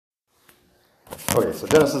Okay, so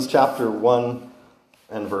Genesis chapter 1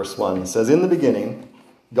 and verse 1 says, "In the beginning,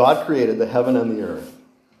 God created the heaven and the earth.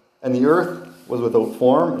 And the earth was without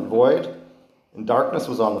form and void, and darkness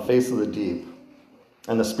was on the face of the deep.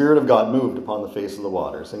 And the Spirit of God moved upon the face of the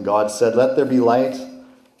waters. And God said, 'Let there be light,'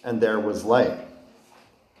 and there was light.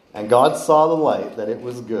 And God saw the light, that it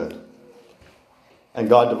was good. And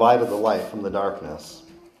God divided the light from the darkness.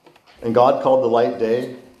 And God called the light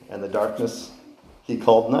day, and the darkness he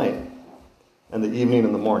called night. And the evening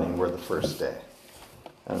and the morning were the first day."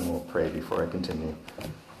 And we'll pray before I continue.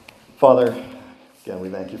 Father, again, we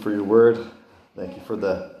thank you for your word. Thank you for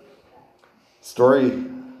the story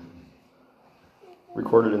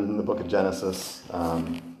recorded in the book of Genesis,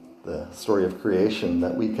 the story of creation,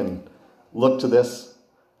 that we can look to this,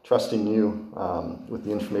 trusting you with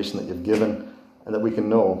the information that you've given, and that we can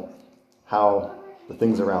know how the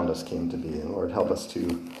things around us came to be. And Lord, help us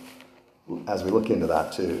to, as we look into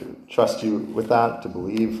that, to trust you with that, to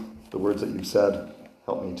believe the words that you've said.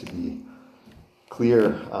 Help me to be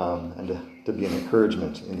clear and to be an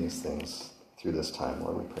encouragement in these things through this time.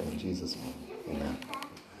 Lord, we pray in Jesus' name. Amen.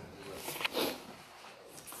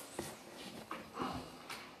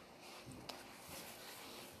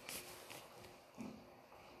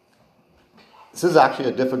 This is actually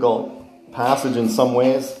a difficult passage in some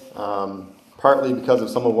ways, partly because of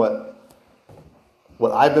some of what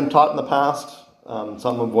I've been taught in the past,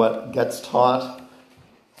 some of what gets taught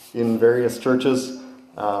in various churches.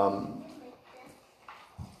 And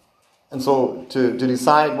so to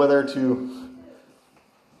decide whether to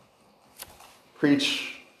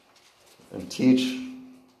preach and teach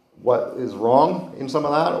what is wrong in some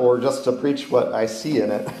of that, or just to preach what I see in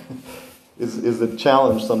it, is a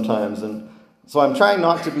challenge sometimes. And so I'm trying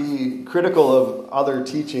not to be critical of other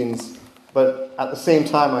teachings, but at the same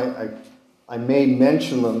time I may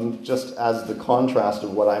mention them just as the contrast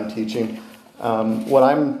of what I'm teaching. What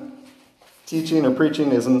I'm teaching or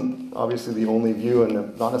preaching isn't obviously the only view,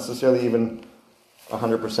 and not necessarily even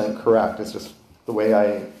 100% correct. It's just the way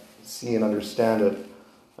I see and understand it,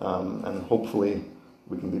 and hopefully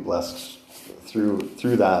we can be blessed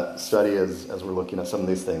through that study as we're looking at some of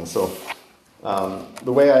these things. So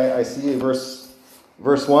the way I see verse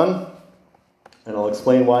 1, and I'll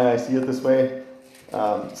explain why I see it this way.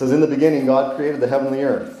 It says, "In the beginning, God created the heaven and the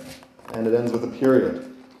earth," and it ends with a period.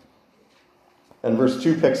 And verse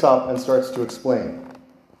 2 picks up and starts to explain.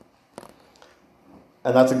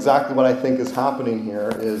 And that's exactly what I think is happening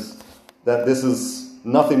here, is that this is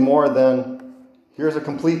nothing more than, here's a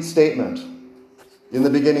complete statement. In the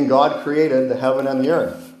beginning, God created the heaven and the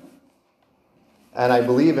earth. And I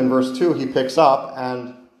believe in verse 2, he picks up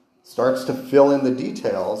and starts to fill in the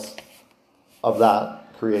details of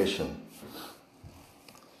that creation.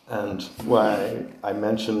 And why I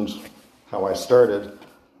mentioned how I started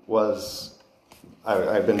was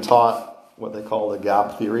I've been taught what they call the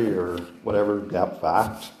gap theory, or whatever, gap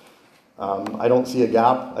fact. I don't see a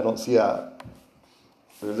gap. I don't see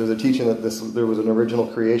there's a teaching that there was an original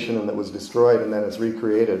creation and that was destroyed and then it's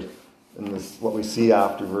recreated. And this what we see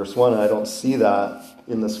after verse 1. And I don't see that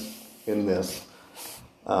in this.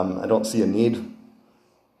 I don't see a need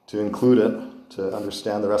to include it to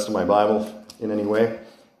understand the rest of my Bible in any way.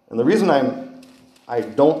 And the reason I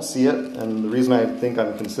don't see it, and the reason I think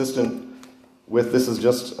I'm consistent with this is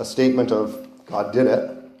just a statement of God did it,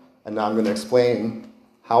 and now I'm going to explain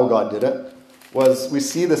how God did it, was we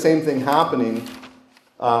see the same thing happening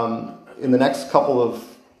in the next couple of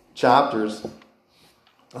chapters.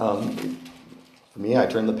 For me, I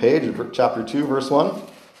turn the page, chapter 2, verse 1. It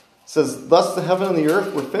says, "Thus the heaven and the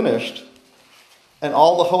earth were finished, and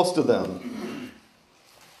all the host of them.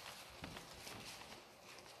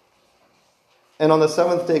 And on the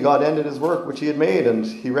seventh day God ended his work which he had made, and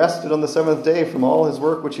he rested on the seventh day from all his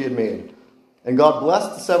work which he had made. And God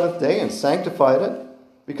blessed the seventh day and sanctified it,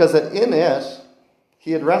 because that in it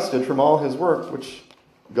he had rested from all his work which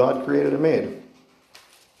God created and made.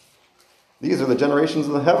 These are the generations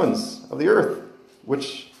of the heavens, of the earth,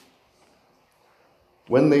 which,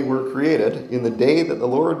 when they were created, in the day that the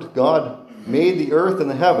Lord God made the earth and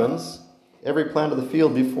the heavens, every plant of the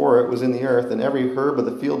field before it was in the earth, and every herb of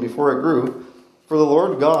the field before it grew. For the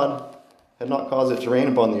Lord God had not caused it to rain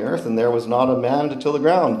upon the earth, and there was not a man to till the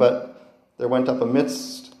ground, but there went up a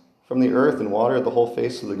mist from the earth and watered the whole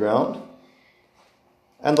face of the ground.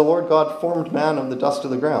 And the Lord God formed man of the dust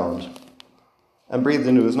of the ground, and breathed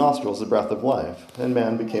into his nostrils the breath of life, and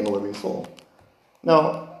man became a living soul."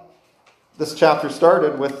 Now, this chapter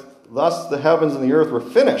started with, "Thus the heavens and the earth were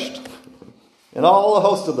finished, and all the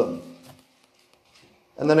host of them."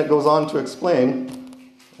 And then it goes on to explain,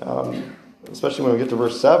 especially when we get to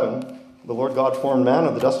verse 7, the Lord God formed man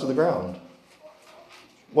of the dust of the ground.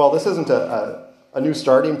 well, this isn't a new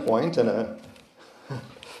starting point and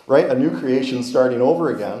a new creation starting over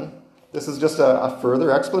again. This is just a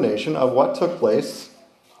further explanation of what took place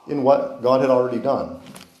in what God had already done.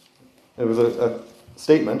 It was a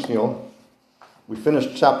statement, we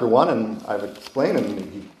finished chapter 1 and I've explained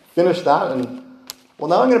and he finished that and, well,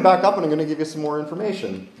 now I'm going to back up and I'm going to give you some more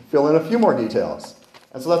information, fill in a few more details.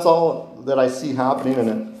 And so that's all that I see happening,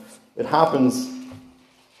 and it happens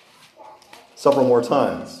several more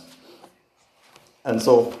times. And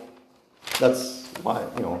so that's why,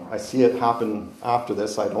 I see it happen after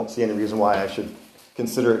this. I don't see any reason why I should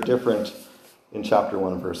consider it different in chapter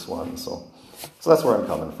 1, verse 1. So that's where I'm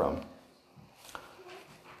coming from.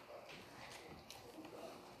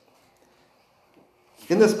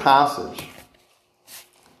 In this passage,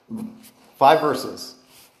 5 verses,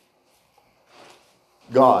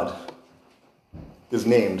 God is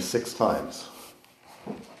named 6 times.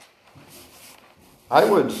 I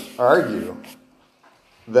would argue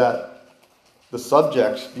that the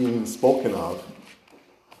subject being spoken of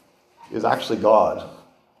is actually God,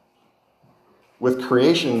 with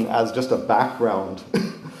creation as just a background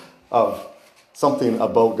of something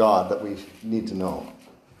about God that we need to know.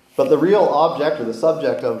 But the real object or the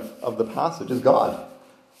subject of the passage is God.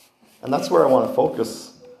 And that's where I want to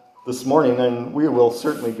focus this morning, and we will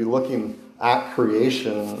certainly be looking at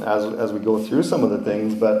creation as we go through some of the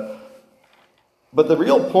things, but the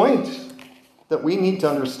real point that we need to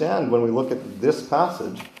understand when we look at this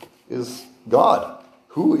passage is God.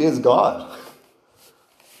 Who is God?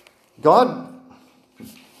 God's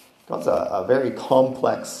a very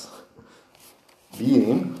complex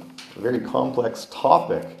being, a very complex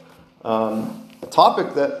topic, a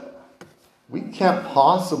topic that we can't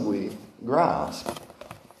possibly grasp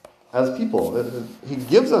as people. He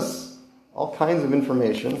gives us all kinds of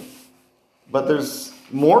information, but there's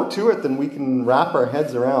more to it than we can wrap our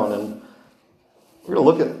heads around. And we're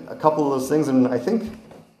going to look at a couple of those things, and I think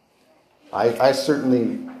I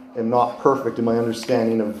certainly am not perfect in my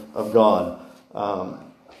understanding of God.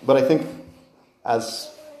 But I think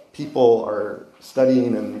as people are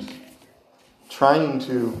studying and trying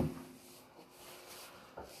to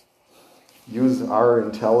use our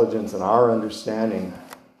intelligence and our understanding,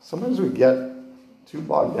 sometimes we get too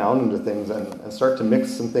bogged down into things and start to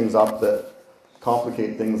mix some things up that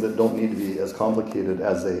complicate things that don't need to be as complicated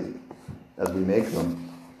as we make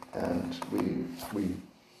them, and we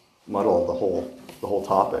muddle the whole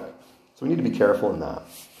topic. So we need to be careful in that.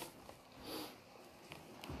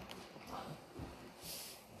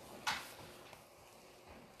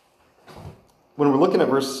 When we're looking at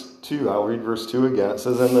verse 2, I'll read verse 2 again. It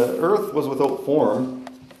says, "And the earth was without form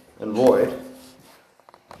and void.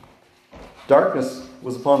 Darkness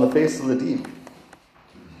was upon the face of the deep.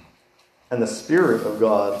 And the Spirit of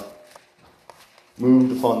God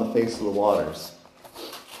moved upon the face of the waters."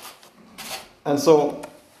 And so,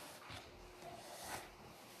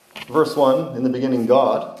 verse 1, in the beginning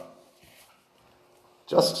God.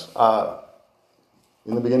 Just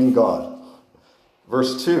in the beginning God.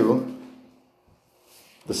 Verse 2,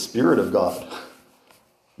 the Spirit of God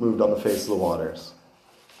moved on the face of the waters.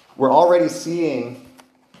 We're already seeing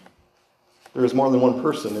there is more than one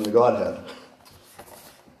person in the Godhead.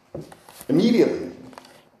 Immediately.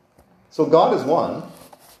 So God is one.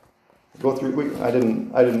 Go through. I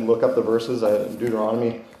didn't look up the verses.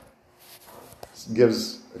 Deuteronomy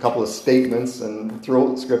gives a couple of statements, and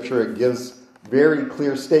throughout Scripture it gives very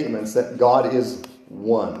clear statements that God is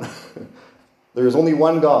one. There is only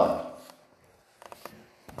one God.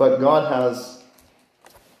 But God has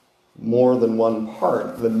more than one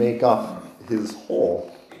part that make up his whole.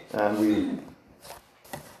 And I'm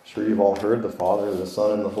sure you've all heard the Father, the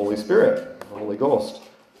Son, and the Holy Spirit, the Holy Ghost.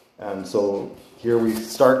 And so here we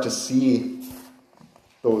start to see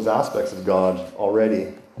those aspects of God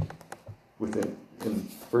already in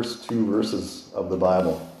first 2 verses of the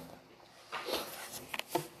Bible.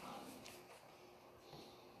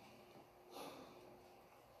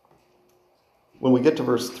 When we get to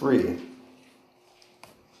verse 3,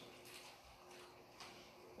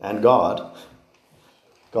 and God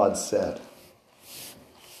said.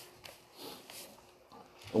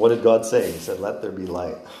 And what did God say? He said, "Let there be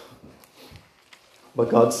light." But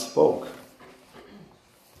God spoke.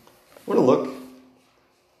 We're going to look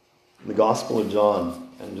in the Gospel of John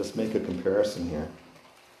and just make a comparison here.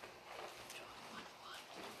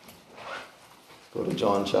 Go to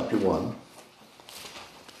John chapter 1.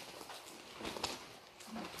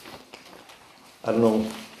 I don't know.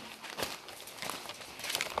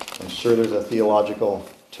 I'm sure there's a theological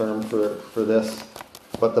term for this,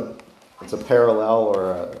 but it's a parallel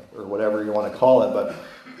or whatever you want to call it. But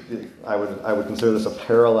I would consider this a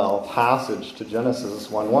parallel passage to Genesis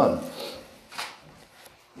 1:1.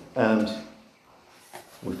 And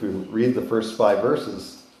if we read the first 5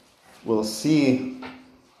 verses, we'll see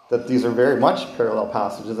that these are very much parallel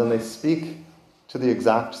passages, and they speak to the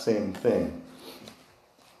exact same thing.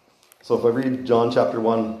 So if I read John chapter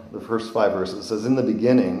 1, the first 5 verses, it says, "In the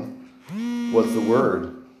beginning was the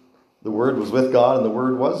Word. The Word was with God, and the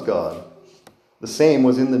Word was God. The same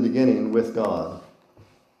was in the beginning with God.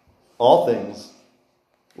 All things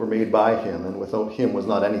were made by him, and without him was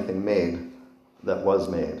not anything made that was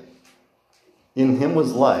made. In him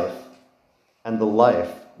was life, and the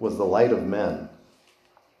life was the light of men.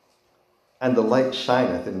 And the light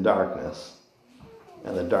shineth in darkness,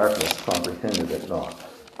 and the darkness comprehended it not."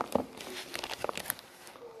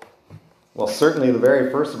 Well, certainly the very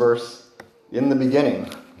first verse, "in the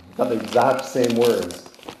beginning," got the exact same words.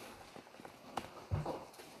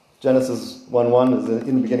 Genesis 1:1 is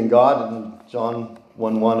in the beginning God, and John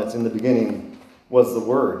 1:1, it's in the beginning was the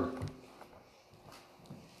Word.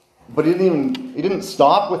 But he didn't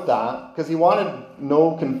stop with that, because he wanted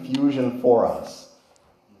no confusion for us.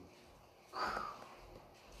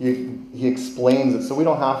 He explains it so we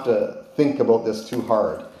don't have to think about this too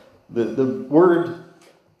hard. The Word,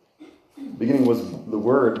 beginning was the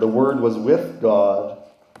Word was with God,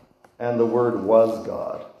 and the Word was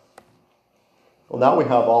God. Well, now we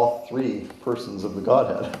have all 3 persons of the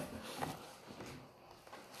Godhead.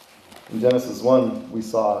 In Genesis 1, we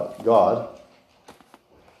saw God,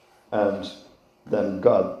 and then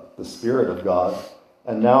God, the Spirit of God,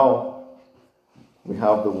 and now we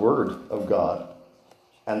have the Word of God,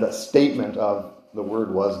 and the statement of the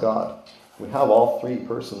Word was God. We have all 3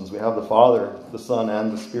 persons. We have the Father, the Son,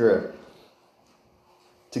 and the Spirit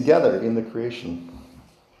together in the creation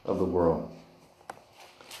of the world.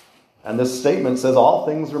 And this statement says all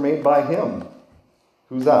things were made by him.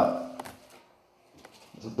 Who's that?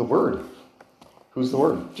 The Word. Who's the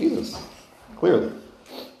Word? Jesus. Clearly.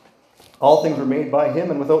 All things were made by him,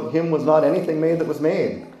 and without him was not anything made that was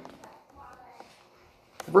made.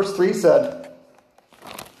 Verse 3 said,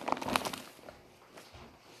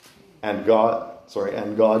 And God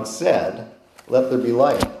said, "Let there be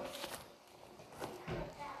light."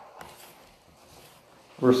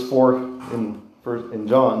 Verse 4 in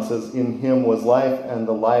John says, "In him was life, and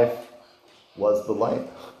the life was the light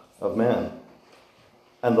of man.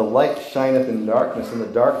 And the light shineth in darkness, and the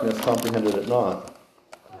darkness comprehended it not."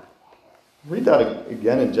 Read that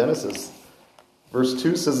again in Genesis. Verse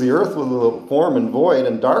 2 says, "The earth was without form and void,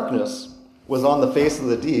 and darkness was on the face of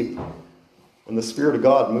the deep. And the Spirit of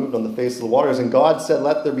God moved on the face of the waters. And God said,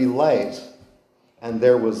 Let there be light. And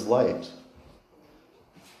there was light.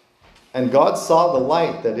 And God saw the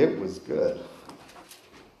light, that it was good.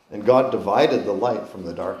 And God divided the light from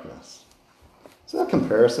the darkness." So that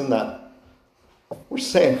comparison that we're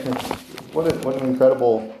saying, what an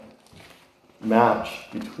incredible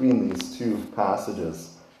match between these 2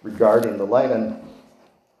 passages regarding the light. And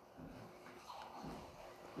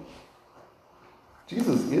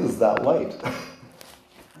Jesus is that light.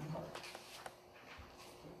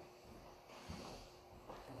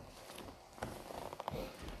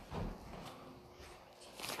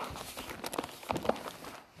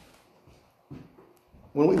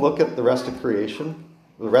 When we look at the rest of creation,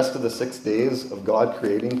 the rest of the 6 days of God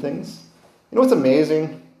creating things, you know what's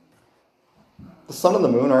amazing? The sun and the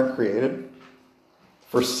moon aren't created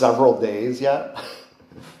for several days yet.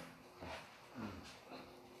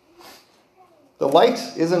 The light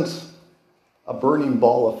isn't a burning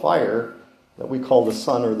ball of fire that we call the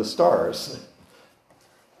sun or the stars.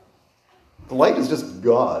 The light is just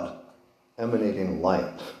God emanating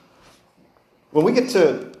light. When we get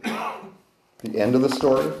to the end of the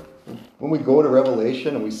story, when we go to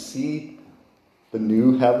Revelation and we see the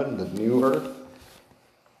new heaven, the new earth,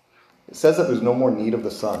 it says that there's no more need of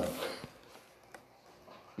the sun,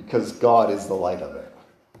 because God is the light of it.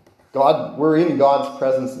 We're in God's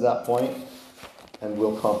presence at that point, and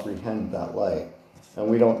we'll comprehend that light. And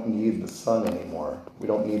we don't need the sun anymore. We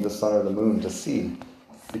don't need the sun or the moon to see,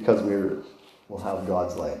 because we'll have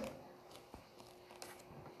God's light.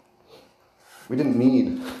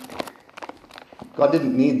 God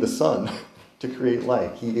didn't need the sun to create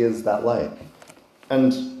light. He is that light.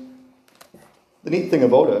 And the neat thing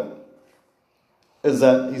about it is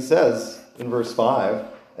that he says in verse 5,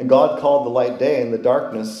 "And God called the light day, and the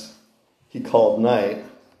darkness he called night.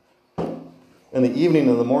 And the evening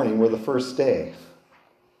and the morning were the first day."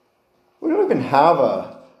 We don't even have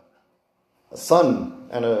a sun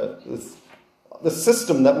and the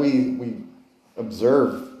system that we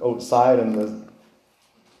observe outside, and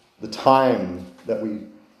the time that we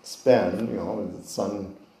spend, the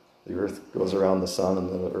sun the earth goes around the sun and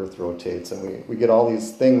the earth rotates, and we get all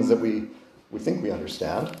these things that we think we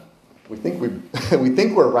understand. We think we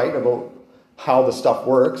think we're right about how the stuff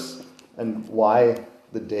works and why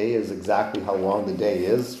the day is exactly how long the day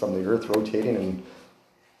is from the earth rotating, and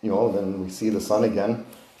then we see the sun again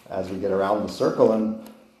as we get around the circle.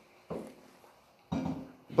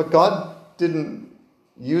 But God didn't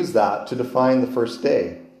use that to define the first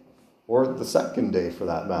day or the second day for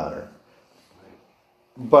that matter.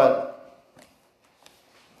 But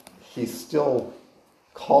he still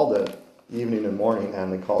called it evening and morning,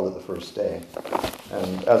 and they called it the first day.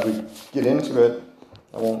 And as we get into it,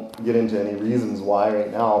 I won't get into any reasons why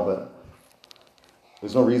right now, but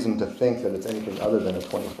there's no reason to think that it's anything other than a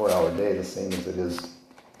 24-hour day, the same as it is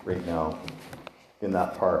right now in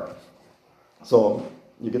that part. So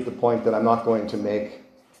you get the point that I'm not going to make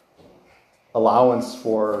allowance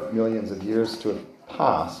for millions of years to have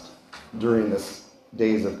passed during this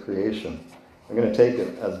days of creation. I'm going to take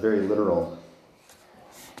it as very literal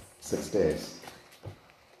 6 days.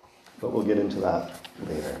 But we'll get into that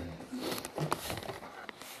later.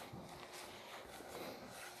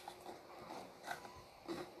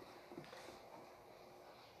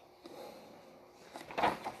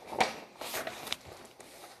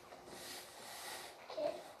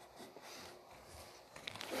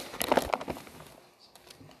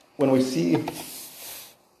 When we see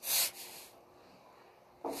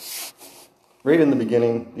right in the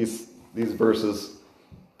beginning, these verses,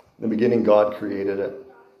 in the beginning God created it.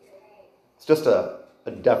 It's just a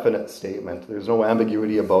definite statement. There's no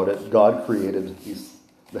ambiguity about it. God created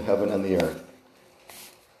the heaven and the earth.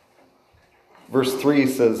 Verse 3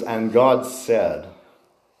 says, "And God said,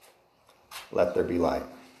 let there be light."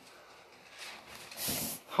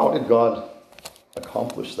 How did God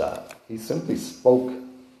accomplish that? He simply spoke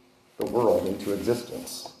the world into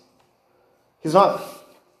existence. He's not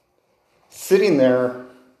sitting there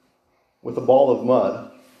with a ball of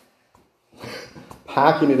mud,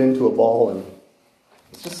 packing it into a ball, and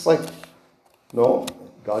it's just like, no,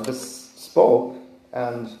 God just spoke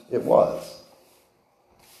and it was.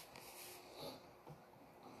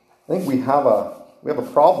 I think we have a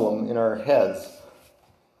problem in our heads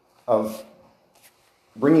of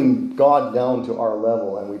bringing God down to our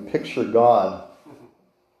level, and we picture God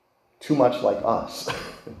too much like us.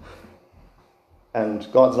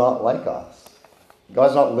 And God's not like us.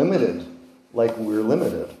 God's not limited like we're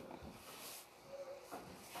limited.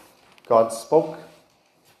 God spoke.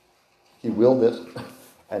 He willed it,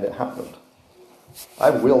 and it happened.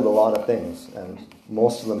 I've willed a lot of things, and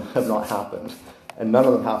most of them have not happened. And none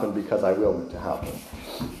of them happened because I willed it to happen.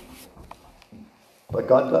 But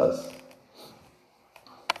God does.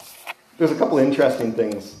 There's a couple of interesting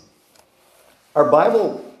things. Our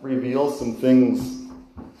Bible reveals some things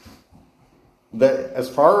that, as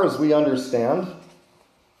far as we understand,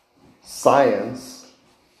 science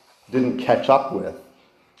didn't catch up with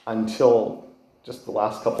until just the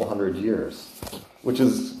last couple hundred years, which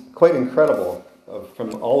is quite incredible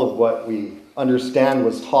from all of what we understand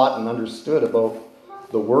was taught and understood about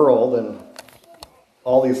the world and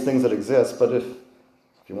all these things that exist. But if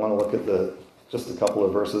you want to look at just a couple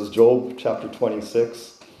of verses, Job chapter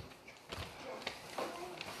 26,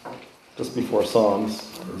 just before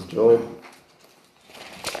Psalms is Job,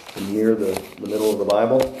 near the middle of the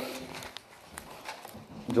Bible.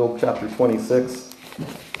 Job chapter 26.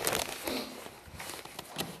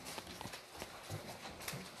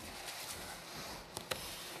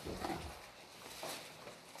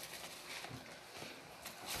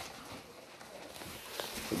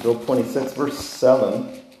 Job 26, verse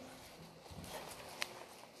 7.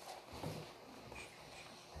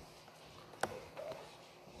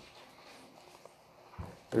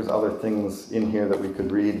 There's other things in here that we could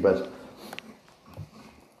read, but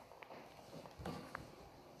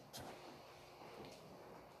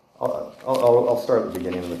I'll start at the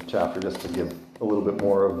beginning of the chapter just to give a little bit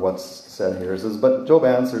more of what's said here. It says, "But Job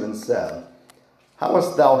answered and said, How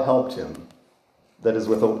hast thou helped him that is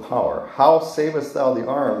without power? How savest thou the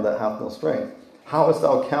arm that hath no strength? How hast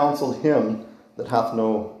thou counseled him that hath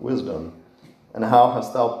no wisdom? And how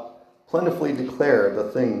hast thou plentifully declared the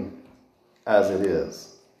thing as it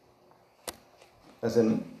is?" As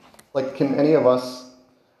in, like, can any of us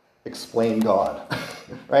explain God?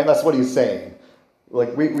 Right? That's what he's saying.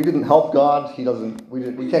 Like, we didn't help God.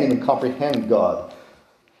 We can't even comprehend God.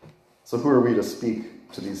 So who are we to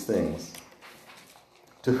speak to these things?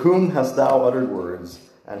 "To whom hast thou uttered words,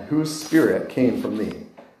 and whose spirit came from thee?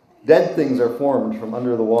 Dead things are formed from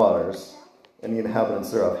under the waters, and the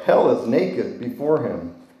inhabitants thereof. Hell is naked before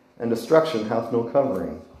him, and destruction hath no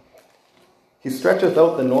covering. He stretcheth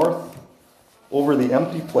out the north over the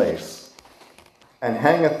empty place, and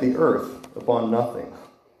hangeth the earth upon nothing.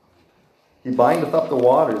 He bindeth up the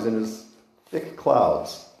waters in his thick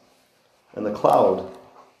clouds, and the cloud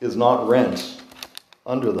is not rent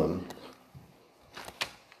under them.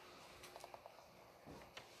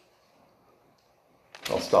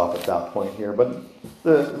 I'll stop at that point here. But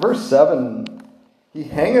the verse 7, he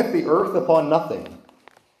hangeth the earth upon nothing.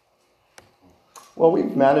 Well,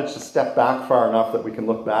 we've managed to step back far enough that we can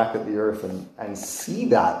look back at the earth and see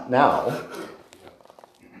that now.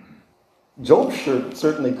 Job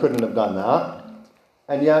certainly couldn't have done that.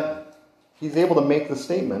 And yet, he's able to make the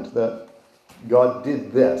statement that God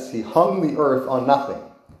did this. He hung the earth on nothing.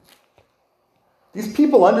 These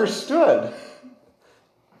people understood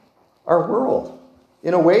our world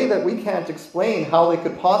in a way that we can't explain how they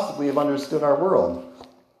could possibly have understood our world.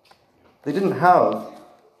 They didn't have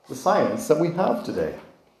the science that we have today.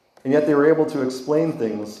 And yet they were able to explain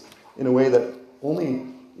things in a way that only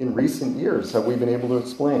in recent years have we been able to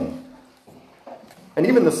explain. And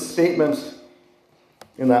even the statement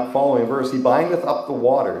in that following verse, he bindeth up the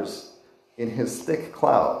waters in his thick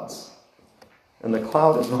clouds, and the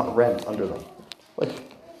cloud is not rent under them. Like,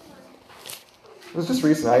 it was just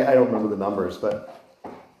recent, I don't remember the numbers, but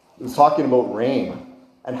it was talking about rain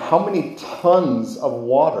and how many tons of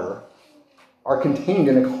water are contained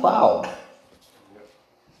in a cloud.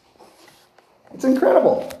 It's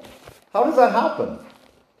incredible. How does that happen?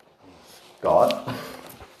 God.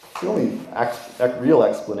 It's the only real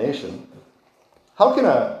explanation. How can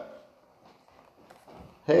a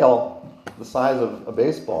hail the size of a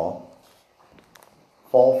baseball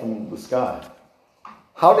fall from the sky?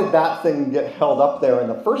 How did that thing get held up there in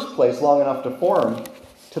the first place long enough to form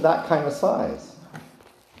to that kind of size?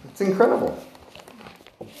 It's incredible.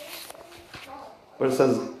 But it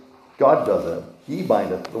says, God does it. He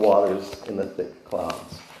bindeth the waters in the thick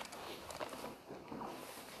clouds.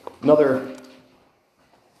 Another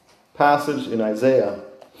passage in Isaiah.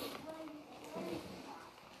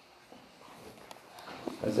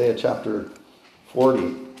 Isaiah chapter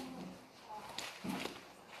 40.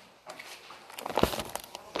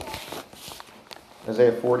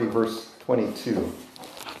 Isaiah 40, verse 22.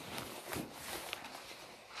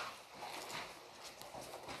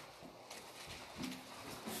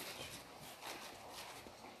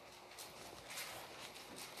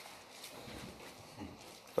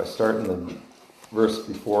 If I start in the verse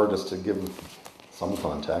before, just to give some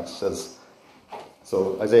context, says,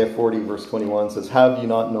 so Isaiah 40, verse 21 says, Have ye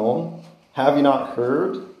not known? Have ye not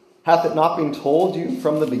heard? Hath it not been told you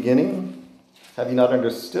from the beginning? Have ye not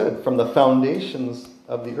understood from the foundations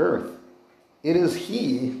of the earth? It is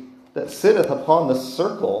he that sitteth upon the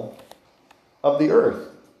circle of the earth,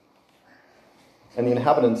 and the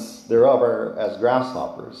inhabitants thereof are as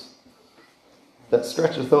grasshoppers, that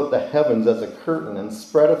stretcheth out the heavens as a curtain, and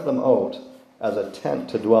spreadeth them out as a tent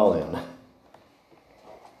to dwell in.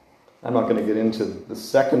 I'm not going to get into the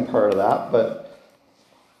second part of that, but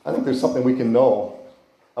I think there's something we can know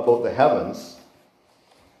about the heavens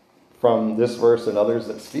from this verse and others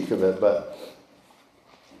that speak of it. But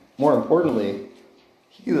more importantly,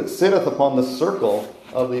 he that sitteth upon the circle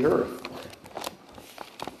of the earth.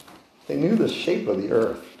 They knew the shape of the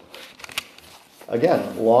earth.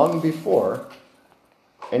 Again, long before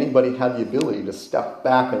anybody had the ability to step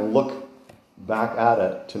back and look back at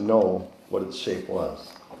it to know what its shape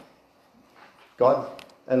was. God,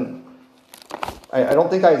 and I don't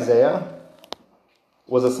think Isaiah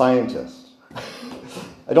was a scientist.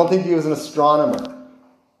 I don't think he was an astronomer.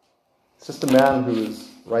 It's just a man who was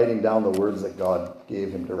writing down the words that God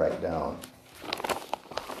gave him to write down.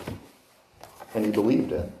 And he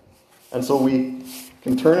believed it. And so we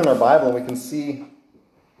can turn in our Bible and we can see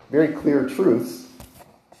very clear truths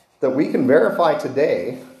that we can verify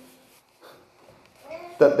today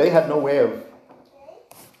that they had no way of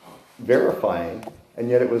verifying, and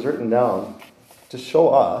yet it was written down to show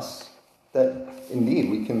us that indeed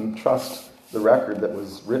we can trust the record that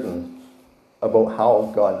was written about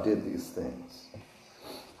how God did these things.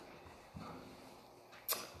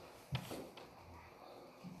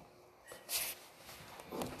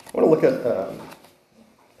 I want to look at a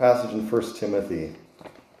passage in 1 Timothy.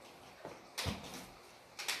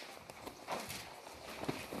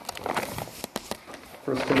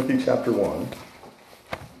 1 Timothy chapter 1.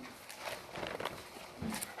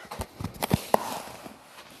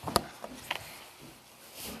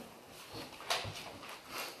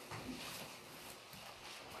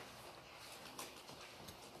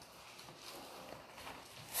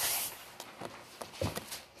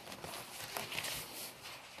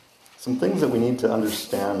 Some things that we need to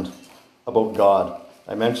understand about God.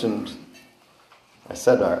 I mentioned I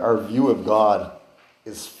said our view of God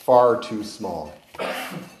is far too small.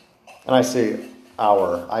 And I say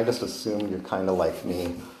our. I just assume you're kind of like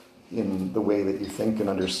me in the way that you think and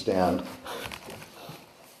understand.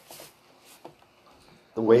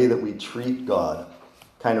 The way that we treat God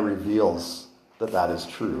kind of reveals that is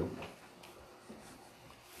true.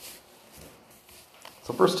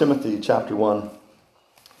 So 1 Timothy chapter 1,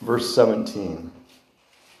 verse 17.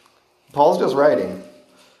 Paul's just writing.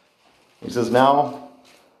 He says, "Now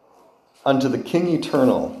unto the King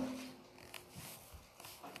eternal,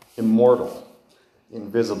 immortal,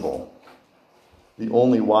 invisible, the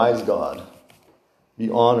only wise God,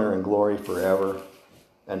 be honor and glory forever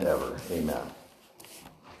and ever. Amen."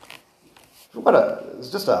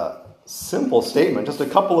 It's just a simple statement, just a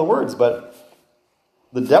couple of words, but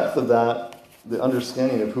the depth of that, the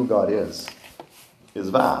understanding of who God is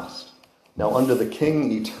vast. Now, unto the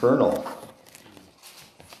King eternal.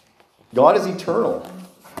 God is eternal.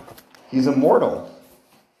 He's immortal.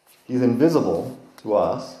 He's invisible to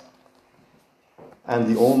us.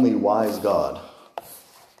 And the only wise God.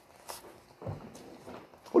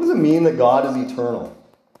 What does it mean that God is eternal?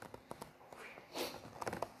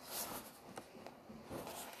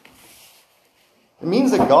 It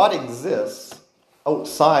means that God exists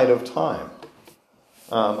outside of time.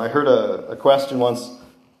 I heard a question once.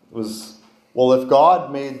 It was, well, if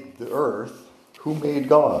God made the earth, who made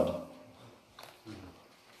God?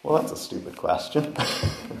 Well, that's a stupid question.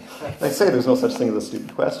 They say there's no such thing as a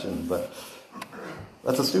stupid question, but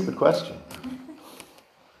that's a stupid question.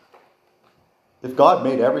 If God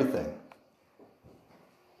made everything,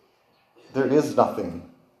 there is nothing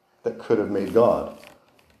that could have made God.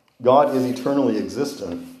 God is eternally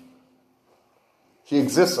existent. He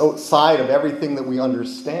exists outside of everything that we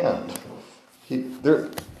understand.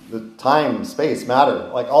 The time, space, matter,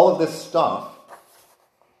 like all of this stuff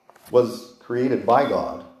was created by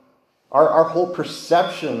God. Our whole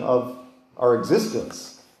perception of our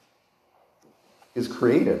existence is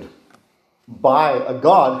created by a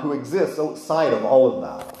God who exists outside of all of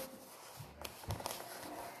that.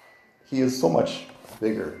 He is so much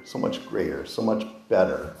bigger, so much greater, so much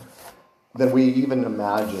better than we even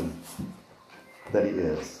imagine that he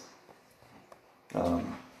is.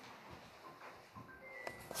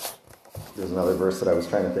 There's another verse that I was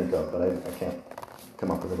trying to think of, but I can't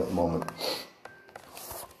come up with it at the moment.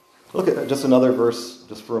 Look at just another verse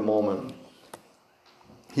just for a moment.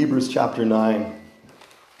 Hebrews chapter 9.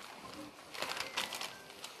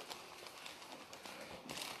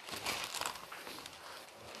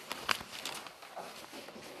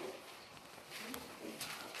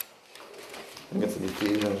 I think it's in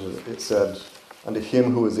Ephesians. It said, "Unto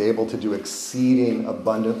him who is able to do exceeding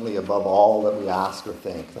abundantly above all that we ask or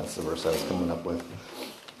think." That's the verse I was coming up with.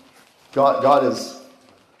 God is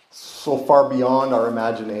so far beyond our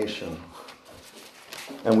imagination.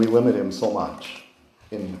 And we limit him so much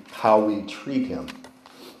in how we treat him.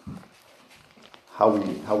 How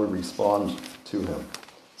we respond to him.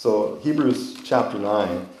 So Hebrews chapter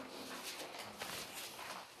 9.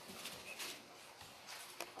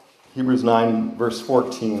 Hebrews 9 verse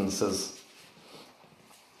 14 says,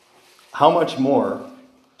 "How much more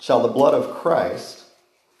shall the blood of Christ,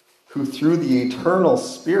 who through the eternal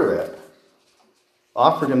Spirit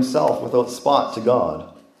offered himself without spot to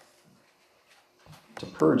God, to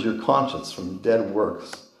purge your conscience from dead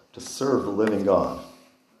works, to serve the living God."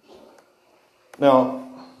 Now,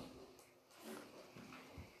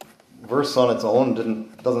 verse on its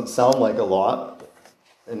own doesn't sound like a lot,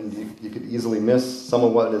 and you could easily miss some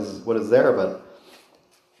of what is there, but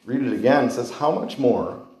read it again. It says, "How much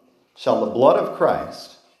more shall the blood of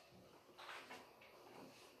Christ,"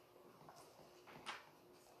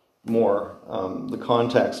 the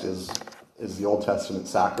context is the Old Testament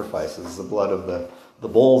sacrifices, the blood of the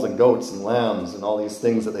bulls and goats and lambs and all these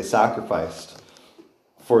things that they sacrificed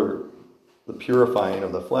for the purifying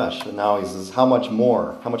of the flesh. And now he says, how much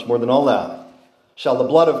more than all that, shall the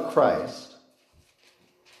blood of Christ,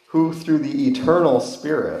 who through the eternal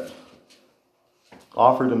Spirit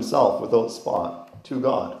offered himself without spot to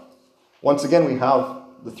God. Once again, we have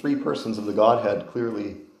the three persons of the Godhead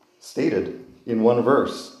clearly stated in one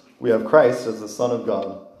verse. We have Christ as the Son of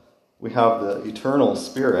God. We have the eternal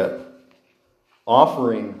Spirit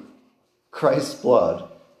offering Christ's blood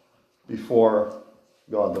before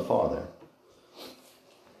God the Father.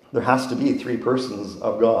 There has to be three persons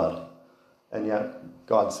of God, and yet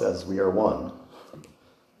God says we are one. It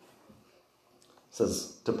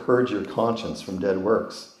says to purge your conscience from dead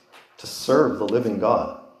works, to serve the living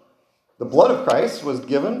God. The blood of Christ was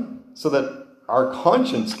given so that our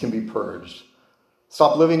conscience can be purged.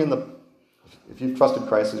 Stop living if you've trusted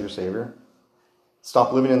Christ as your Savior,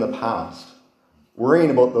 Stop living in the past,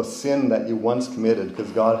 worrying about the sin that you once committed,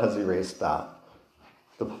 because God has erased that.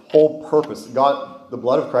 The whole purpose, the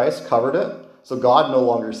blood of Christ covered it, so God no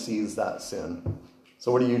longer sees that sin.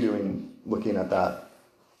 So what are you doing looking at that,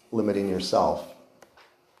 limiting yourself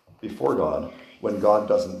before God when God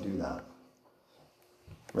doesn't do that?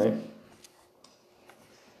 Right?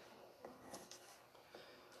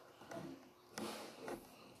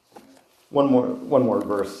 One more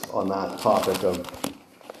verse on that topic of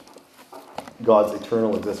God's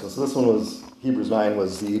eternal existence. So this one was, Hebrews 9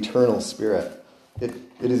 was the eternal spirit. It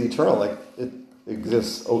is eternal, like it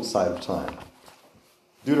exists outside of time.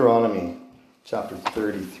 Deuteronomy chapter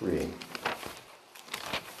 33.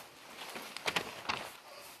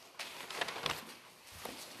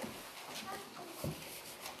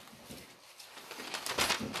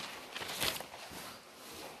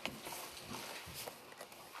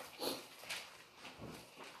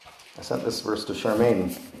 I sent this verse to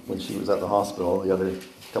Charmaine when she was at the hospital the other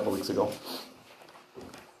couple weeks ago.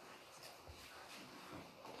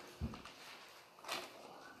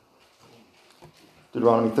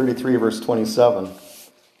 Deuteronomy 33, verse 27.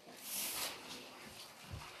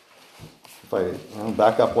 If I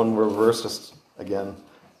back up one more verse, just again,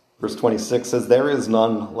 verse 26 says, "There is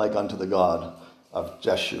none like unto the God of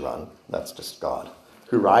Jeshurun," that's just God,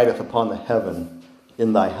 "who rideth upon the heaven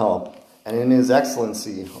in thy help, and in his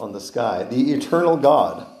excellency on the sky. The eternal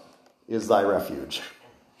God is thy refuge.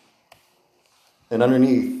 And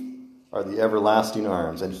underneath are the everlasting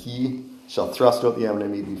arms, and he shall thrust out the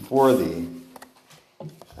enemy before thee,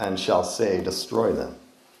 and shall say, destroy them."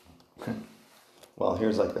 Well,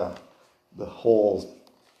 here's like the whole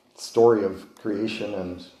story of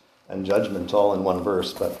creation and judgment all in one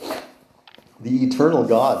verse. But the eternal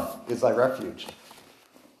God is thy refuge.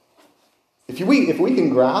 If we can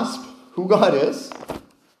grasp who God is,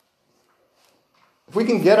 if we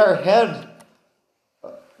can get our head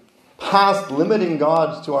past limiting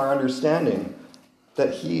God to our understanding,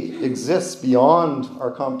 that he exists beyond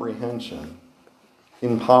our comprehension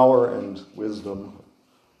in power and wisdom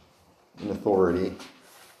and authority,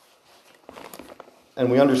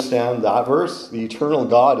 and we understand that verse, the eternal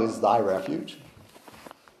God is thy refuge,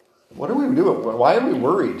 what are we doing? Why are we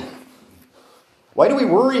worried? Why do we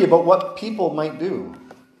worry about what people might do?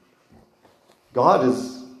 God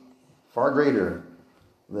is far greater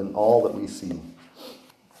than all that we see.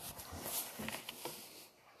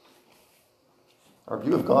 Our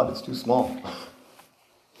view of God is too small.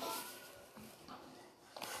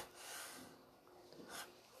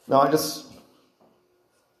 Now,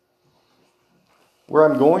 where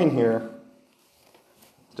I'm going here,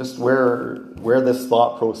 just where this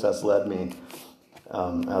thought process led me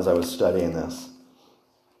as I was studying this.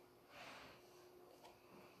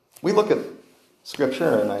 We look at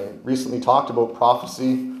Scripture, and I recently talked about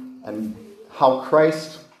prophecy and how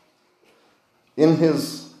Christ, in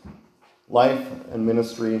his life and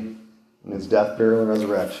ministry, in his death, burial, and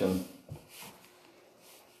resurrection,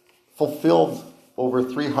 fulfilled over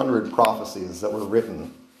 300 prophecies that were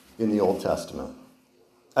written in the Old Testament.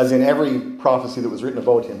 As in every prophecy that was written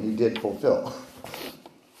about him, he did fulfill.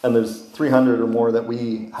 And there's 300 or more that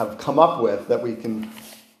we have come up with that we can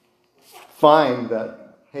find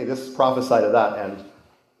that, hey, this prophesied of that, and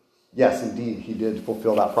yes, indeed, he did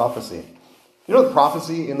fulfill that prophecy. You know, the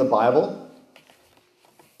prophecy in the Bible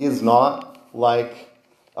is not like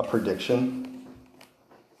a prediction.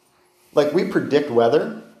 Like, we predict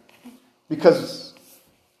weather because,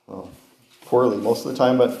 well, poorly most of the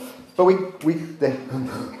time, but we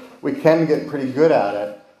can get pretty good at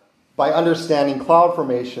it by understanding cloud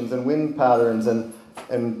formations and wind patterns and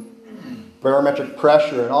barometric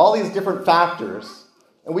pressure and all these different factors.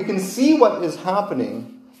 And we can see what is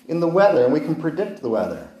happening in the weather, and we can predict the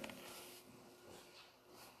weather.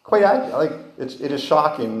 Quite accurate. It is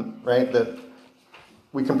shocking, right, that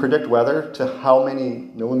we can predict weather to how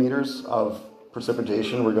many millimeters of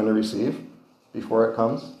precipitation we're going to receive before it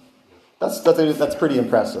comes. That's pretty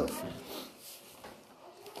impressive.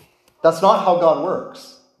 That's not how God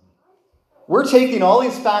works. We're taking all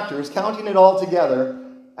these factors, counting it all together,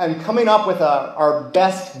 and coming up with our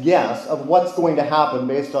best guess of what's going to happen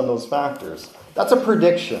based on those factors. That's a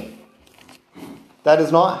prediction. That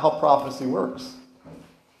is not how prophecy works.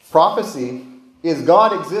 Prophecy is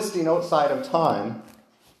God existing outside of time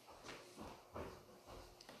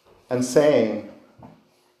and saying,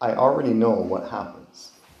 I already know what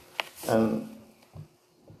happens. And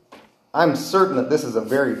I'm certain that this is a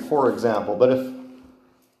very poor example, but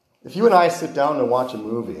if you and I sit down and watch a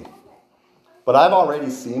movie, but I've already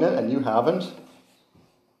seen it and you haven't,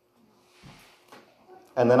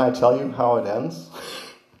 and then I tell you how it ends,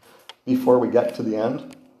 before we get to the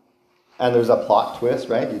end, and there's a plot twist,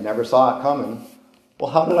 right? You never saw it coming.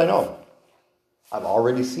 Well, how did I know? I've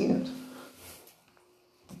already seen it.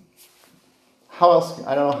 How else?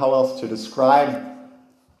 I don't know how else to describe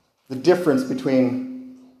the difference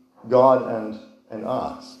between God and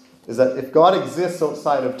us. Is that if God exists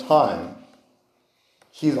outside of time,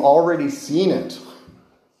 he's already seen it.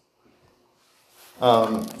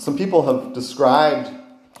 Some people have described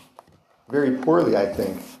very poorly, I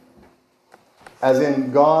think, as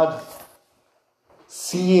in God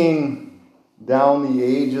seeing down the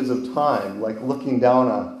ages of time, like looking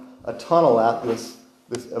down a tunnel at this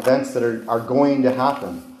events that are going to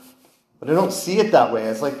happen. But I don't see it that way.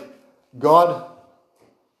 It's like God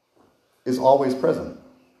is always present.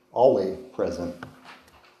 Always present.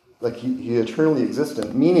 Like he eternally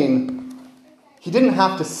existent. Meaning, he didn't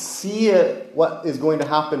have to see it, what is going to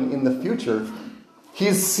happen in the future.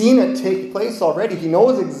 He's seen it take place already. He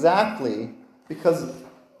knows exactly because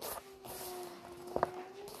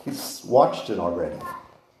he's watched it already.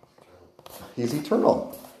 He's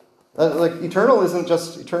eternal. Like eternal isn't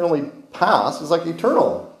just eternally past. It's like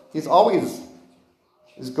eternal. He's always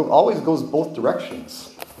goes both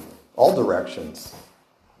directions. All directions.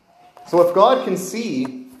 So if God can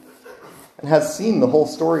see and has seen the whole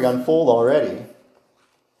story unfold already,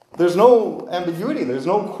 there's no ambiguity, there's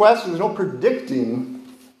no question, there's no predicting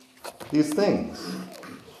these things.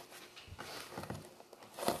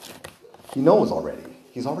 He knows already.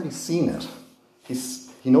 He's already seen it.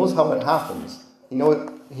 He knows how it happens. He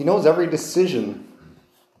knows every decision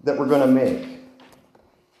that we're going to make.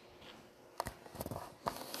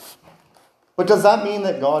 But does that mean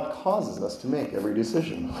that God causes us to make every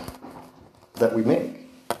decision that we make?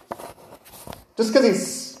 Just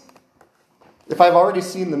because if I've already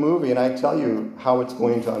seen the movie and I tell you how it's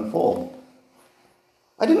going to unfold,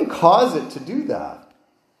 I didn't cause it to do that.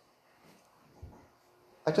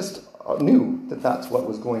 I just knew that that's what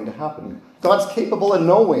was going to happen. God's capable of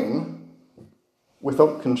knowing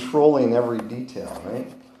without controlling every detail,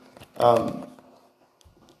 right? I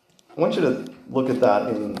want you to look at that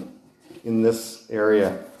in this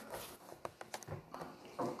area.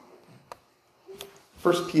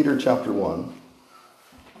 1 Peter chapter 1.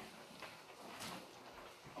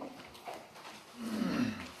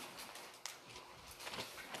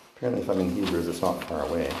 Apparently if I'm in Hebrews, it's not far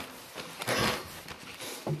away.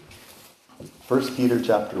 1 Peter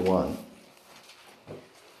chapter 1.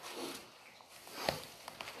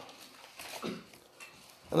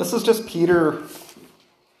 And this is just Peter.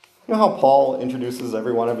 You know how Paul introduces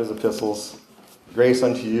every one of his epistles? Grace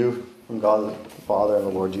unto you from God the Father and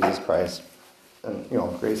the Lord Jesus Christ. And,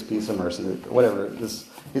 grace, peace, and mercy, whatever.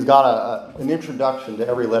 He's got an introduction to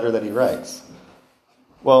every letter that he writes.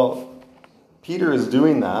 Well, Peter is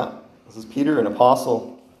doing that. This is Peter, an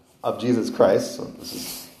apostle of Jesus Christ. So this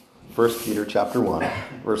is 1 Peter chapter 1,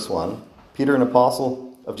 verse 1. Peter, an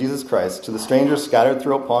apostle of Jesus Christ, to the strangers scattered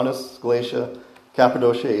throughout Pontus, Galatia,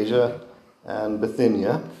 Cappadocia, Asia, and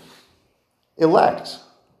Bithynia, elect,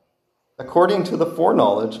 according to the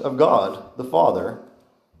foreknowledge of God the Father,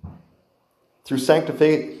 through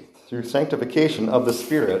sanctification of the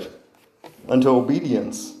Spirit, unto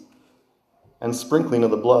obedience and sprinkling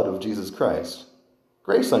of the blood of Jesus Christ.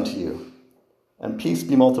 Grace unto you, and peace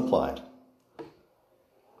be multiplied.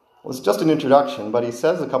 Well, it's just an introduction, but he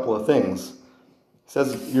says a couple of things. He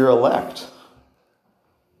says, you're elect,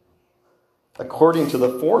 according to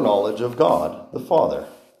the foreknowledge of God the Father,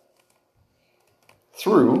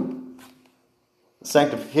 through the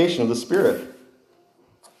sanctification of the Spirit,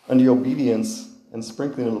 and the obedience and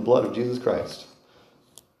sprinkling of the blood of Jesus Christ.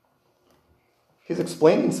 He's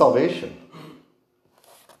explaining salvation.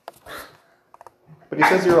 But he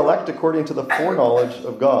says you're elect according to the foreknowledge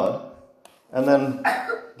of God, and then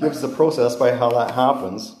gives the process by how that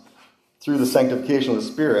happens through the sanctification of the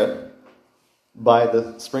Spirit by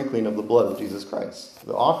the sprinkling of the blood of Jesus Christ,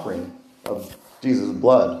 the offering of Jesus'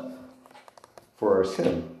 blood for our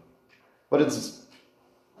sin. But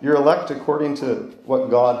you're elect according to what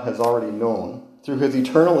God has already known through his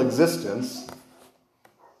eternal existence,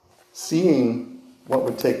 seeing what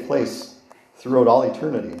would take place throughout all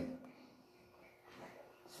eternity.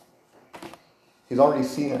 He's already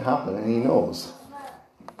seen it happen, and he knows.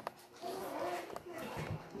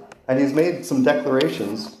 And he's made some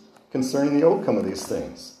declarations concerning the outcome of these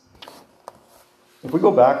things. If we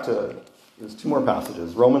go back to, there's two more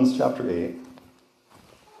passages. Romans chapter 8.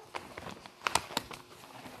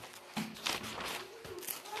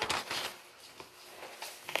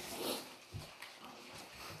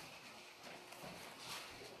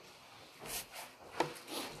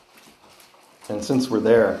 And since we're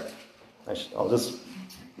there, I'll just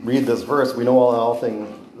read this verse, we know all things,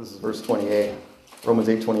 this is verse 28, Romans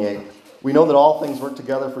 8:28. We know that all things work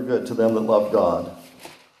together for good to them that love God,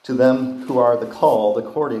 to them who are the called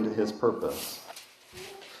according to his purpose.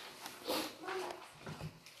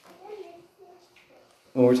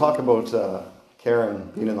 When we talk about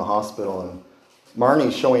Karen being in the hospital and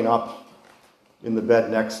Marnie showing up in the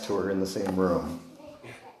bed next to her in the same room,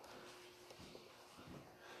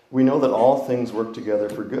 we know that all things work together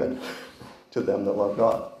for good to them that love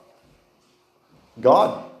God.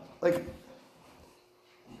 God, like,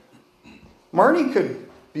 Marnie could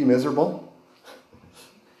be miserable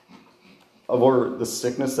over the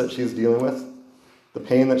sickness that she's dealing with, the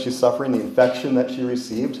pain that she's suffering, the infection that she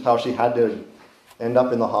received, how she had to end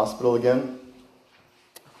up in the hospital again.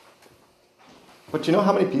 But you know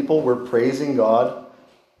how many people were praising God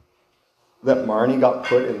that Marnie got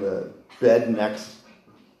put in the bed next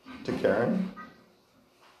to Karen?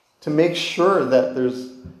 To make sure that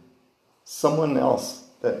there's someone else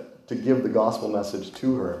that to give the gospel message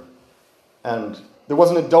to her. And there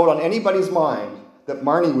wasn't a doubt on anybody's mind that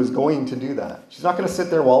Marnie was going to do that. She's not going to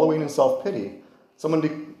sit there wallowing in self-pity.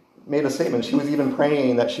 Someone made a statement. She was even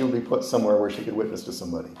praying that she would be put somewhere where she could witness to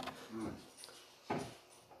somebody.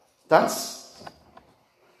 That's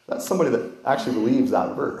somebody that actually believes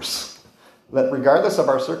that verse. That regardless of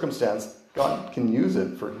our circumstance, God can use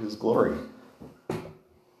it for his glory.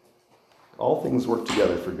 All things work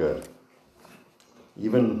together for good.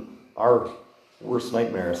 Even our worst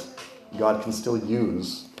nightmares, God can still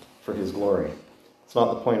use for his glory. It's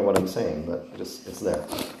not the point of what I'm saying, but it's there.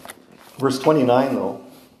 Verse 29, though,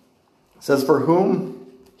 says, "For whom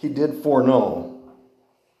he did foreknow,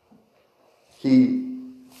 he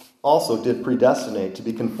also did predestinate to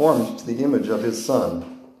be conformed to the image of his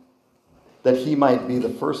Son, that he might be the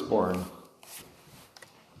firstborn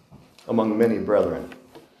among many brethren."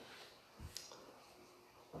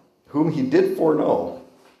 Whom he did foreknow,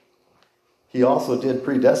 he also did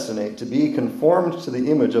predestinate to be conformed to the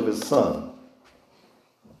image of his Son.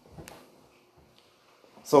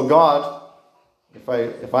 So God,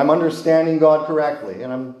 if I'm understanding God correctly,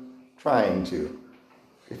 and I'm trying to,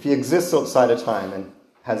 if he exists outside of time and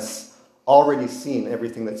has already seen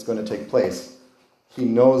everything that's going to take place, he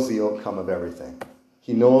knows the outcome of everything.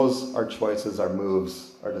 He knows our choices, our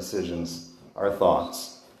moves, our decisions, our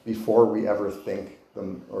thoughts, before we ever think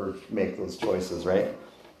them or make those choices, right?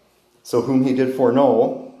 So whom he did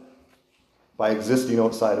foreknow, by existing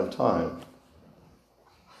outside of time,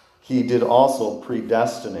 he did also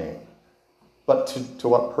predestinate. But to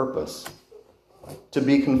what purpose? To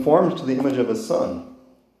be conformed to the image of his Son,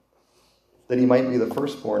 that he might be the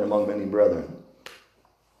firstborn among many brethren.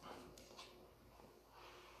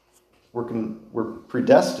 We're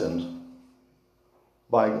predestined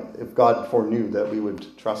by, if God foreknew that we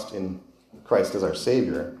would trust in Christ as our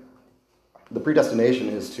Savior, the predestination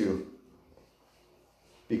is to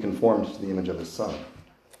be conformed to the image of his Son.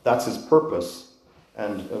 That's his purpose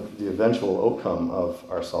and the eventual outcome of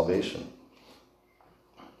our salvation.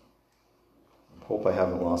 I hope I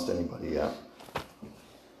haven't lost anybody yet.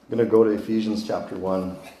 I'm going to go to Ephesians chapter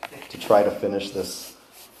 1 to try to finish this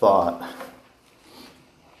thought.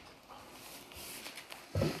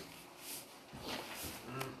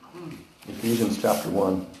 Ephesians chapter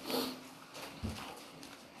 1.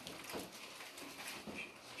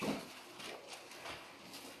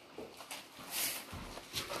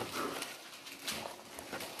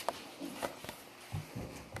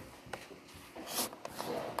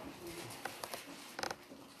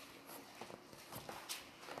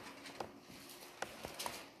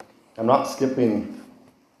 I'm not skipping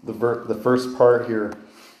the first part here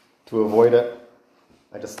to avoid it.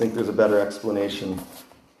 I just think there's a better explanation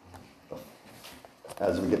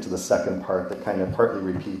as we get to the second part that kind of partly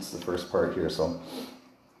repeats the first part here. So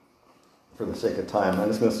for the sake of time, I'm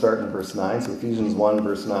just going to start in verse 9. So Ephesians 1,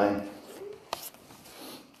 verse 9.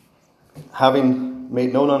 "Having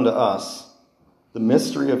made known unto us the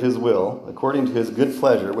mystery of his will, according to his good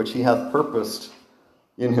pleasure, which he hath purposed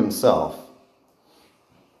in himself."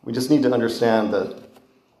 We just need to understand that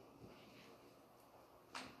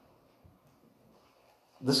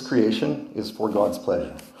this creation is for God's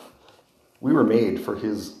pleasure. We were made for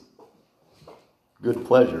his good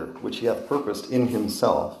pleasure, which he hath purposed in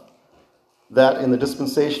himself, that in the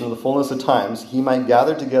dispensation of the fullness of times he might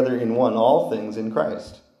gather together in one all things in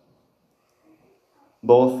Christ,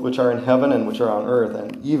 both which are in heaven and which are on earth,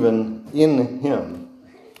 and even in him,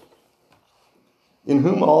 in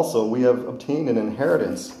whom also we have obtained an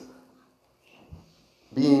inheritance,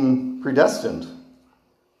 being predestined,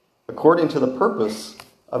 according to the purpose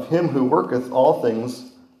of him who worketh all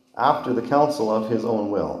things after the counsel of his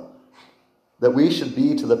own will, that we should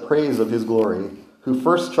be to the praise of his glory, who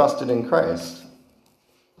first trusted in Christ,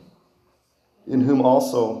 in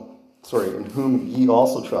whom ye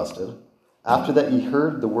also trusted, after that ye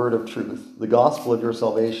heard the word of truth, the gospel of your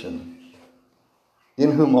salvation,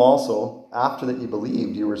 in whom also, after that ye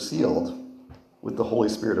believed, you were sealed with the Holy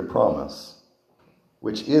Spirit of promise,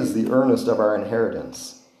 which is the earnest of our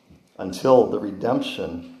inheritance, until the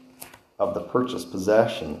redemption of the purchased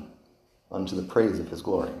possession unto the praise of his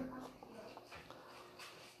glory.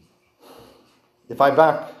 If I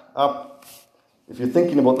back up, if you're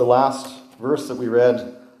thinking about the last verse that we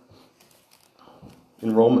read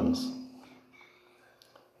in Romans,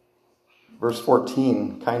 verse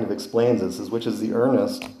 14 kind of explains this, which is the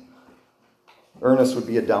earnest. Earnest would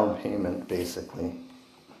be a down payment, basically,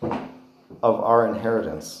 of our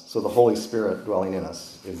inheritance. So the Holy Spirit dwelling in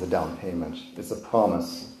us is a down payment. It's a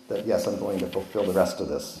promise that, yes, I'm going to fulfill the rest of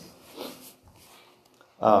this.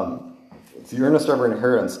 It's the earnest of our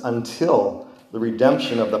inheritance until the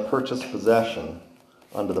redemption of the purchased possession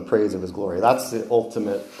unto the praise of his glory. That's the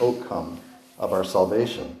ultimate outcome of our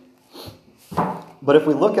salvation. But if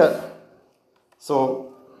we look at,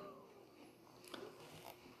 so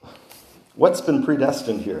what's been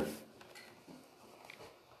predestined here?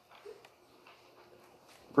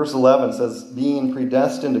 Verse 11 says, being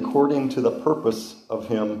predestined according to the purpose of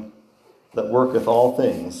him that worketh all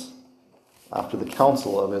things after the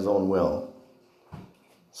counsel of his own will.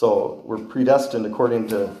 So we're predestined according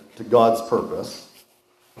to God's purpose.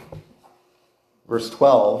 Verse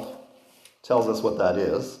 12 tells us what that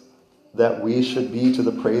is, that we should be to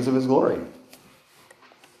the praise of his glory.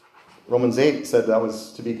 Romans 8 said that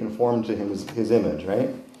was to be conformed to his image, right?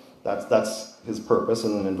 That's his purpose.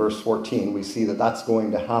 And then in verse 14, we see that that's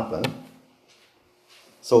going to happen.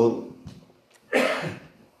 So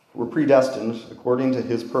we're predestined according to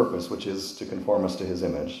his purpose, which is to conform us to his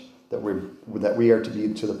image, that we are to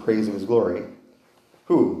be to the praise of his glory.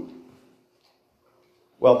 Who?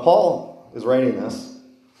 Well, Paul is writing this.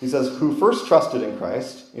 He says, who first trusted in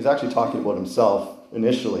Christ. He's actually talking about himself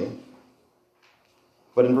initially.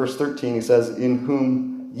 But in verse 13, he says, in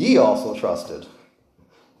whom ye also trusted,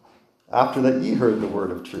 after that ye heard the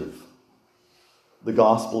word of truth, the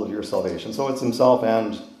gospel of your salvation. So it's himself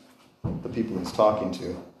and the people he's talking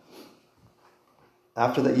to.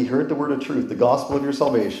 After that ye heard the word of truth, the gospel of your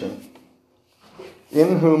salvation,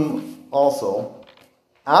 in whom also,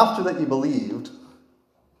 after that ye believed,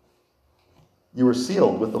 you were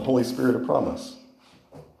sealed with the Holy Spirit of promise.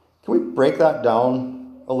 Can we break that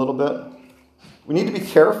down a little bit? We need to be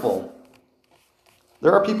careful.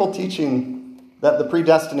 There are people teaching that the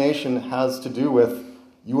predestination has to do with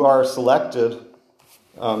you are selected.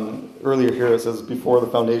 Earlier here it says before the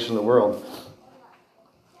foundation of the world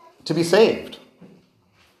to be saved.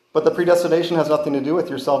 But the predestination has nothing to do with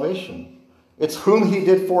your salvation. It's whom he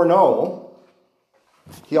did foreknow.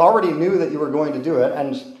 He already knew that you were going to do it,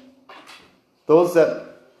 and those that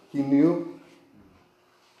he knew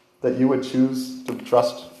that you would choose to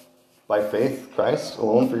trust by faith Christ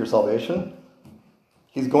alone for your salvation,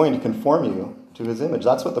 he's going to conform you to his image.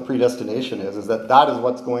 That's what the predestination is that is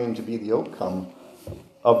what's going to be the outcome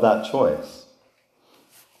of that choice.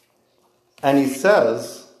 And he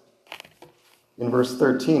says, in verse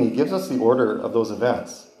 13, he gives us the order of those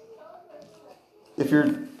events. If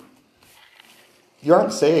you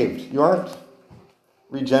aren't saved, you aren't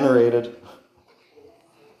regenerated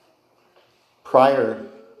prior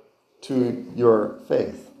to your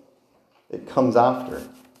faith. It comes after.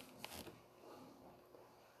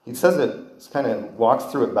 He says it kind of walks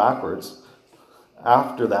through it backwards.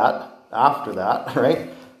 After that, right?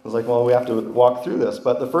 It's like, well, we have to walk through this.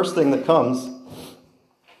 But the first thing that comes,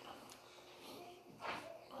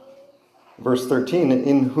 verse 13,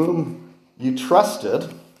 in whom you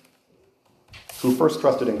trusted, who first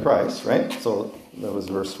trusted in Christ, right? So that was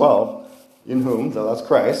verse 12. In whom, so that's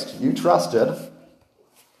Christ, you trusted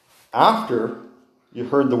after you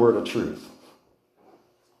heard the word of truth.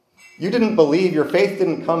 You didn't believe, your faith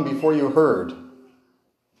didn't come before you heard.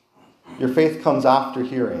 Your faith comes after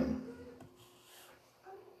hearing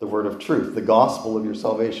the word of truth, the gospel of your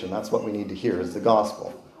salvation. That's what we need to hear, is the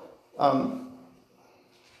gospel.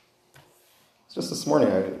 Just this morning,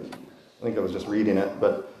 I think I was just reading it,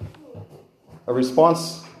 but a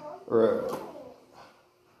response or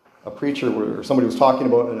a preacher or somebody was talking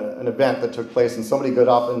about an event that took place, and somebody got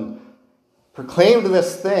up and proclaimed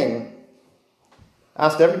this thing,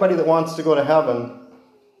 asked everybody that wants to go to heaven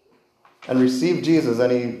and receive Jesus,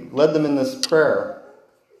 and he led them in this prayer,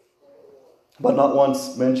 but not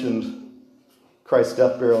once mentioned Christ's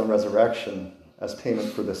death, burial, and resurrection as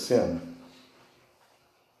payment for the sin.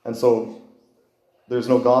 And so there's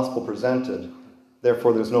no gospel presented.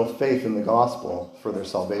 Therefore, there's no faith in the gospel for their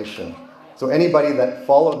salvation. So anybody that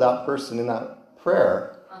followed that person in that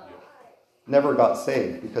prayer never got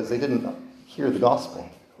saved because they didn't hear the gospel.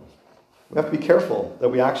 We have to be careful that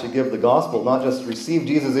we actually give the gospel, not just receive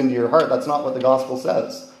Jesus into your heart. That's not what the gospel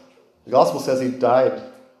says. The gospel says he died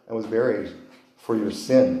and was buried for your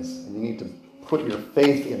sins. And you need to put your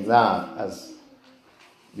faith in that as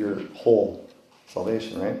your whole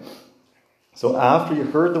salvation, right? So after you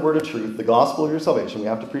heard the word of truth, the gospel of your salvation, we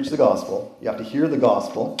have to preach the gospel. You have to hear the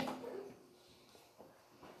gospel.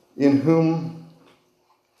 In whom,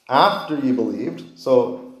 after you believed,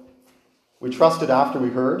 so we trusted after we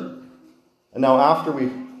heard, and now after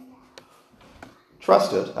we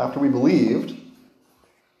trusted, after we believed,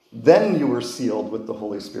 then you were sealed with the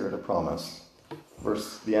Holy Spirit of promise.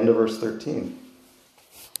 The end of verse 13.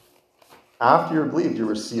 After you believed, you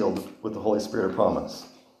were sealed with the Holy Spirit of promise.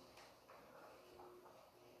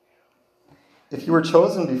 If you were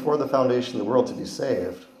chosen before the foundation of the world to be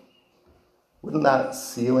saved, wouldn't that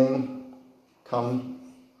sealing come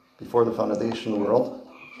before the foundation of the world?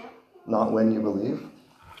 Not when you believe?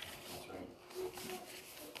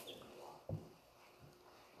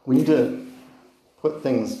 We need to put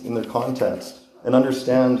things in their context and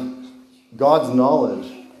understand God's knowledge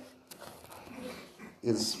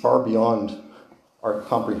is far beyond our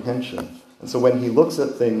comprehension. And so when he looks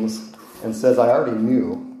at things and says, I already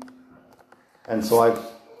knew, and so I've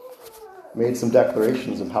made some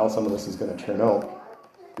declarations of how some of this is going to turn out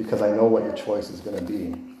because I know what your choice is going to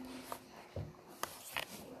be.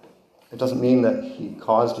 It doesn't mean that he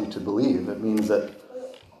caused you to believe. It means that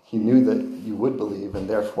he knew that you would believe, and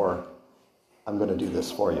therefore, I'm going to do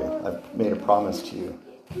this for you. I've made a promise to you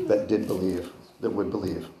that did believe, that would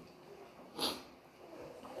believe.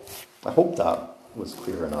 I hope that was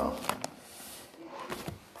clear enough.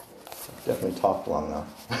 I've definitely talked long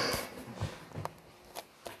enough.